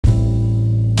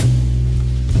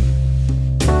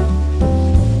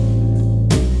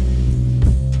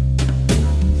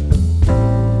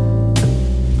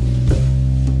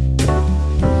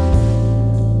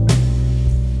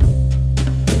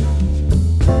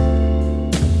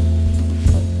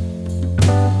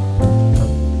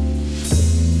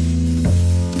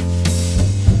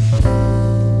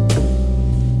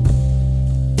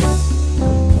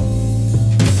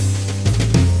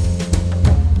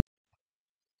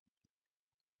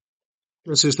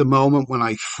This is the moment when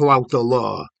I flout the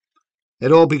law.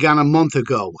 It all began a month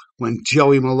ago when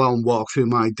Joey Malone walked through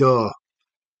my door.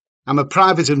 I'm a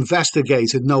private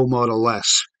investigator, no more or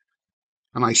less,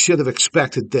 and I should have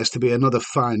expected this to be another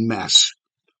fine mess.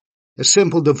 A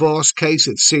simple divorce case,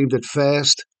 it seemed at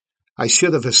first. I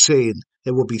should have foreseen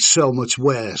it would be so much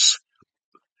worse.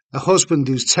 A husband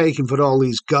who's taken for all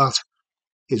he's got,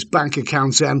 his bank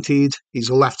account's emptied, he's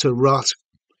left to rot.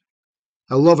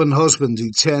 A loving husband who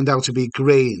turned out to be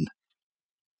green,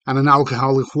 and an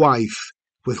alcoholic wife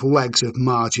with legs of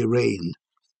margarine.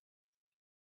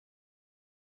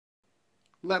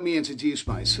 Let me introduce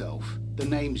myself. The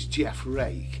name's Geoff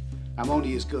Rake. I'm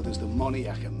only as good as the money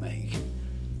I can make.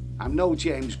 I'm no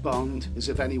James Bond, as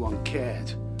if anyone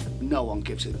cared. No one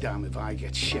gives a damn if I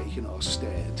get shaken or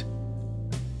stirred.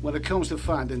 When it comes to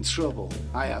finding trouble,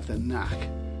 I have the knack,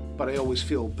 but I always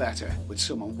feel better with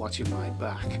someone watching my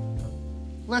back.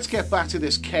 Let's get back to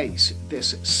this case,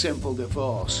 this simple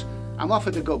divorce. I'm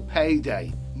offered a good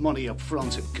payday, money up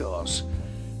front of course.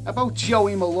 About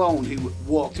Joey Malone who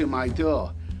walked in my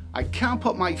door. I can't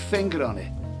put my finger on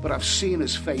it, but I've seen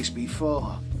his face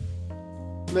before.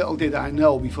 Little did I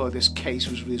know before this case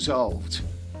was resolved,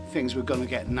 things were gonna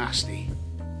get nasty,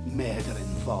 murder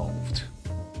involved.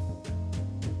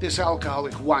 This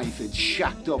alcoholic wife had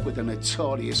shacked up with a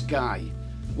notorious guy,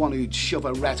 one who'd shove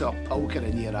a red-hot poker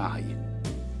in your eye.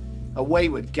 A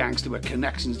wayward gangster with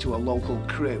connections to a local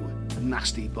crew,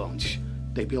 nasty bunch,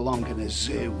 they belong in a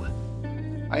zoo.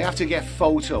 I have to get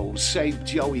photos, save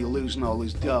Joey losing all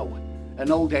his dough.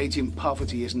 An old age in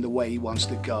poverty isn't the way he wants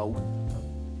to go.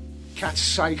 Catch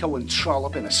Psycho and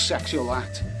Trollop in a sexual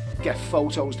act. Get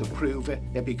photos to prove it,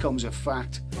 it becomes a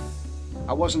fact.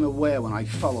 I wasn't aware when I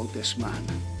followed this man.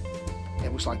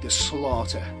 It was like the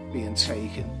slaughter being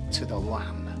taken to the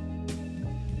lamb.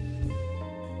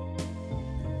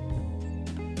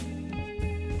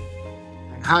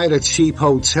 Hire a cheap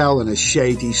hotel in a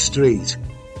shady street.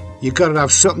 You gotta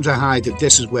have something to hide if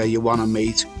this is where you wanna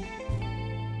meet.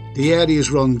 The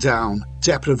area's run down,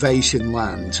 deprivation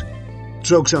land.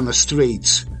 Drugs on the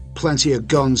streets, plenty of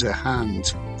guns at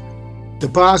hand. The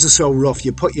bars are so rough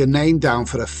you put your name down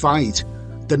for a fight.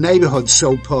 The neighbourhood's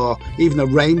so poor, even the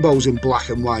rainbow's in black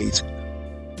and white.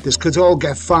 This could all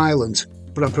get violent,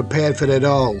 but I'm prepared for it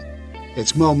all.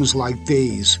 It's moments like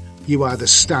these, you either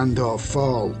stand or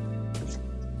fall.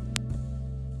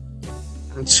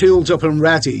 I'm tooled up and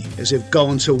ready, as if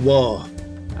going to war.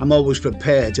 I'm always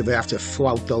prepared if I have to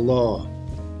flout the law.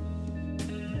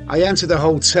 I enter the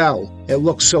hotel, it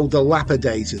looks so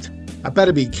dilapidated. I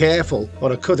better be careful,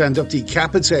 or I could end up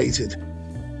decapitated.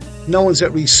 No one's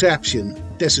at reception,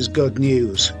 this is good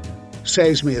news.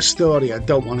 Saves me a story I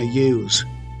don't want to use.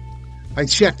 I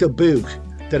check the book,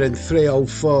 they're in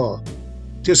 304.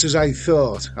 Just as I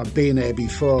thought, I've been here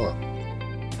before.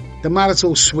 The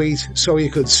marital suite, so you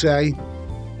could say.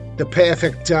 The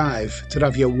perfect dive to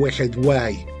have your wicked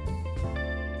way.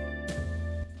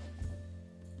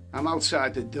 I'm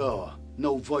outside the door,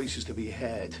 no voices to be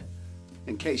heard.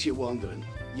 In case you're wondering,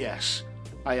 yes,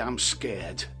 I am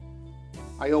scared.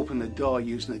 I open the door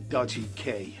using a dodgy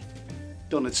key.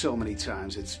 Done it so many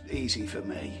times, it's easy for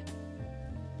me.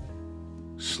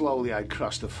 Slowly I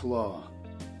cross the floor.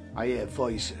 I hear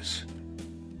voices.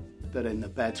 They're in the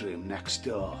bedroom next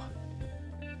door.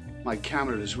 My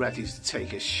camera is ready to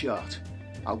take a shot.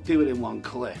 I'll do it in one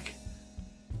click,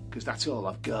 because that's all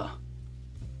I've got.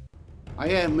 I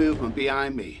hear movement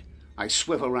behind me. I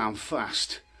swivel around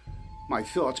fast. My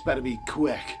thoughts better be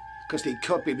quick, because they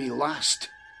could be me last.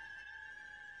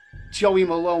 Joey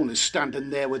Malone is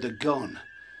standing there with a gun.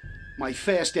 My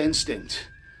first instinct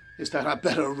is that I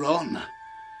better run.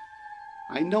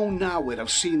 I know now where I've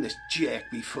seen this jerk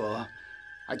before.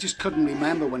 I just couldn't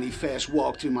remember when he first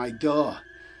walked through my door.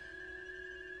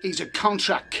 He's a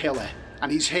contract killer,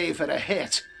 and he's here for a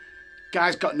hit.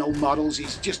 Guy's got no models,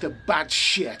 he's just a bad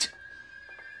shit.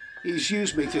 He's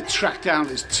used me to track down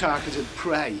his targeted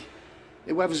prey.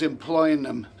 Whoever's employing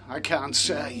them, I can't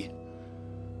say.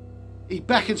 He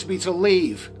beckons me to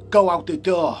leave, go out the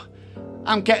door.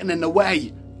 I'm getting in the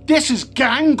way. This is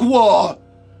gang war!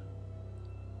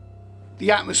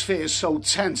 The atmosphere is so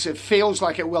tense, it feels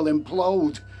like it will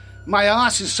implode. My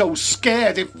arse is so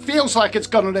scared, it feels like it's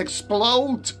gonna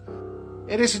explode.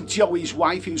 It isn't Joey's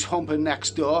wife who's humping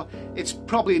next door. It's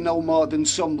probably no more than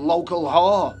some local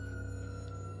whore.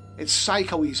 It's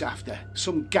Psycho he's after,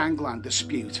 some gangland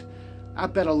dispute.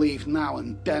 I'd better leave now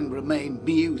and then remain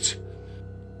mute.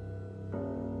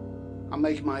 I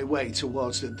make my way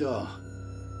towards the door.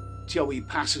 Joey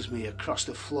passes me across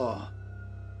the floor.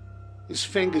 His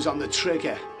fingers on the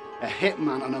trigger, a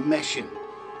hitman on a mission.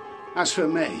 As for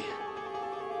me,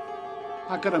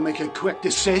 I gotta make a quick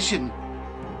decision.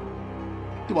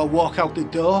 Do I walk out the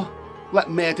door, let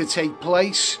murder take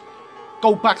place,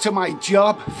 go back to my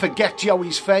job, forget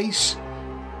Joey's face?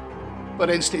 But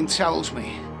instinct tells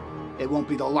me it won't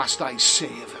be the last I see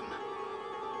of him.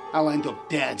 I'll end up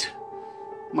dead,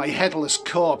 my headless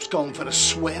corpse going for a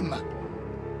swim.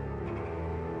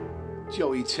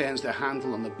 Joey turns the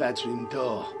handle on the bedroom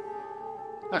door.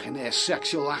 I can hear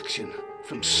sexual action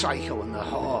from Psycho and the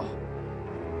whore.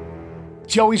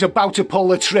 Joey's about to pull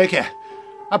the trigger.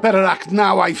 I better act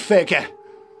now, I figure.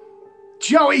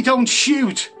 Joey, don't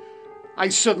shoot! I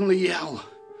suddenly yell.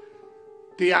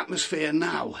 The atmosphere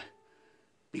now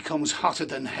becomes hotter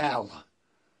than hell.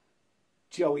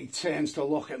 Joey turns to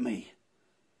look at me,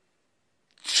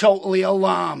 totally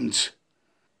alarmed.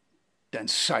 Then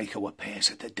Psycho appears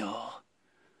at the door,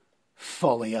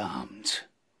 fully armed.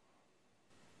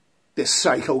 This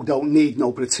Psycho don't need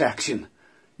no protection.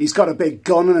 He's got a big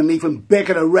gun and an even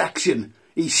bigger erection.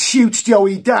 He shoots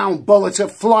Joey down, bullets are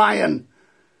flying.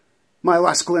 My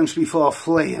last glimpse before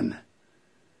fleeing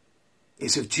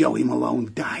is of Joey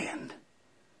Malone dying.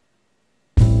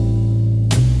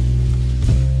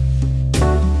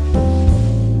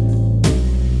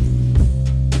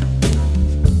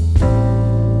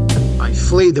 I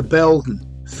flee the building,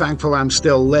 thankful I'm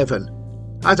still living.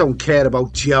 I don't care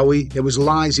about Joey, it was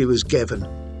lies he was given.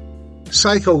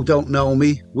 Psycho don't know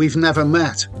me, we've never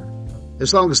met.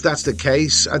 As long as that's the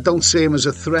case, I don't see him as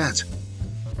a threat.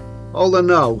 All I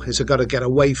know is I gotta get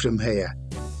away from here.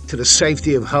 To the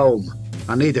safety of home,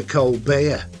 I need a cold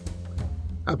beer.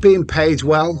 I've been paid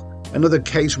well, another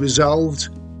case resolved,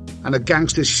 and a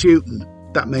gangster shooting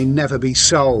that may never be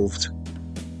solved.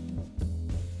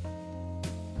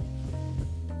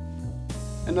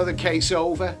 Another case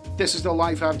over. This is the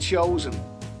life I've chosen.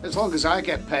 As long as I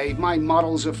get paid, my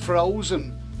morals are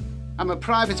frozen. I'm a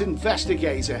private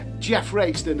investigator. Geoff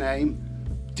Rake's the name.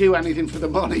 Do anything for the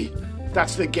money.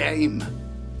 That's the game.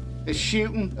 A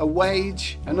shooting, a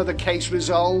wage, another case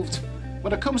resolved.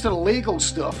 When it comes to the legal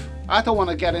stuff, I don't want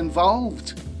to get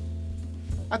involved.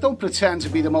 I don't pretend to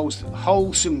be the most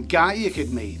wholesome guy you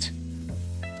could meet.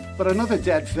 But another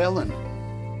dead villain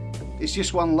is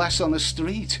just one less on the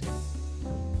street.